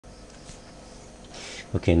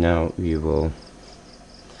Okay, now we will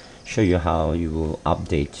show you how you will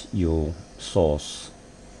update your source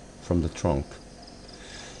from the trunk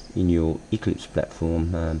in your Eclipse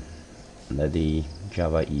platform under the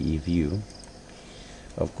Java EE view.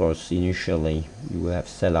 Of course, initially you will have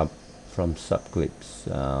set up from subscripts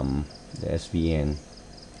the SVN,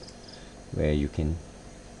 where you can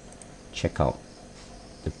check out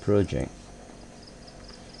the project,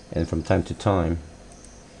 and from time to time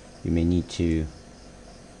you may need to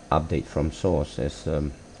update from source as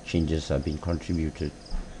changes are being contributed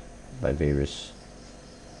by various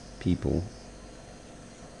people.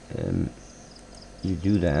 You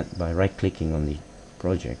do that by right clicking on the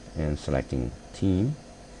project and selecting team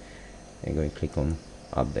and go and click on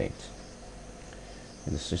update,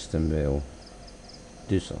 and the system will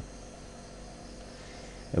do so.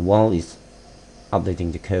 And while it's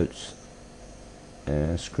updating the codes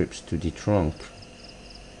scripts to the trunk,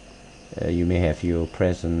 you may have your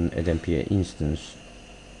present ADempiere instance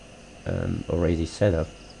already set up.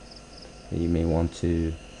 You may want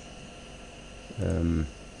to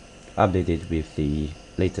update it with the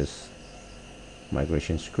latest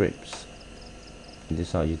migration scripts. And this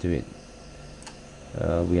is how you do it.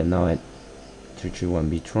 We are now at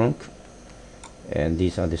 331B trunk, and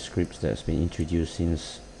these are the scripts that's been introduced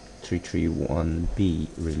since 331B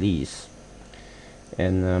release.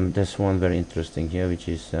 And there's one very interesting here, which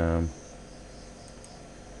is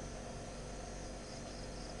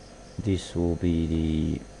this will be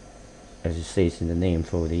the, as it says in the name,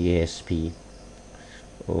 for the ASP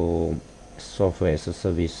or software as a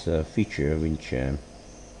service feature, which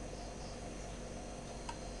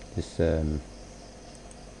this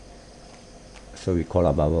so we call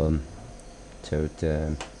up our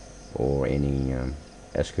Toad or any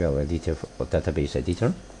SQL editor or database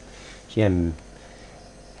editor. Here I'm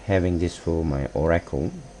having this for my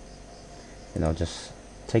Oracle, and I'll just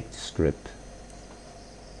take the script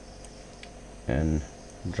and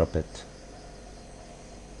drop it.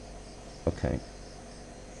 Okay,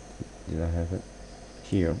 did I have it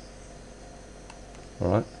here?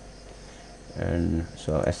 Alright, and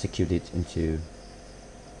so I'll execute it into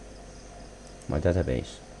my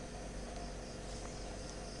database.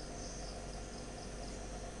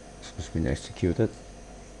 So it's been executed.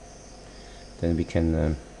 Then we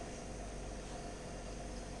can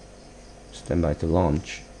stand by to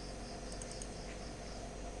launch.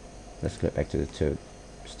 Let's go back to the Toad.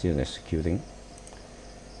 Still executing,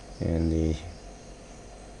 and the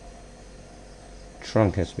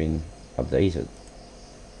trunk has been updated,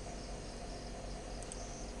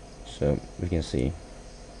 so we can see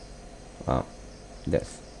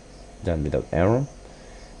that's done without error.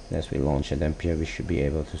 As we launch ADempiere, we should be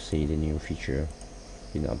able to see the new feature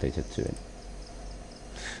being updated to it.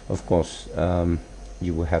 Of course,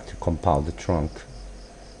 you will have to compile the trunk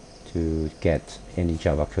to get any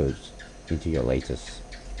Java codes into your latest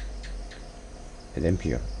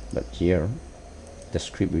ADempiere. But here, the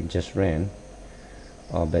script we just ran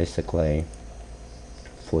are basically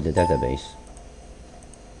for the database.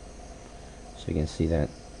 So you can see that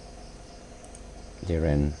they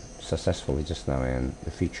ran successfully just now, and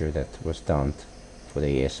the feature that was done for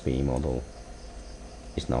the ASP model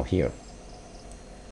is now here.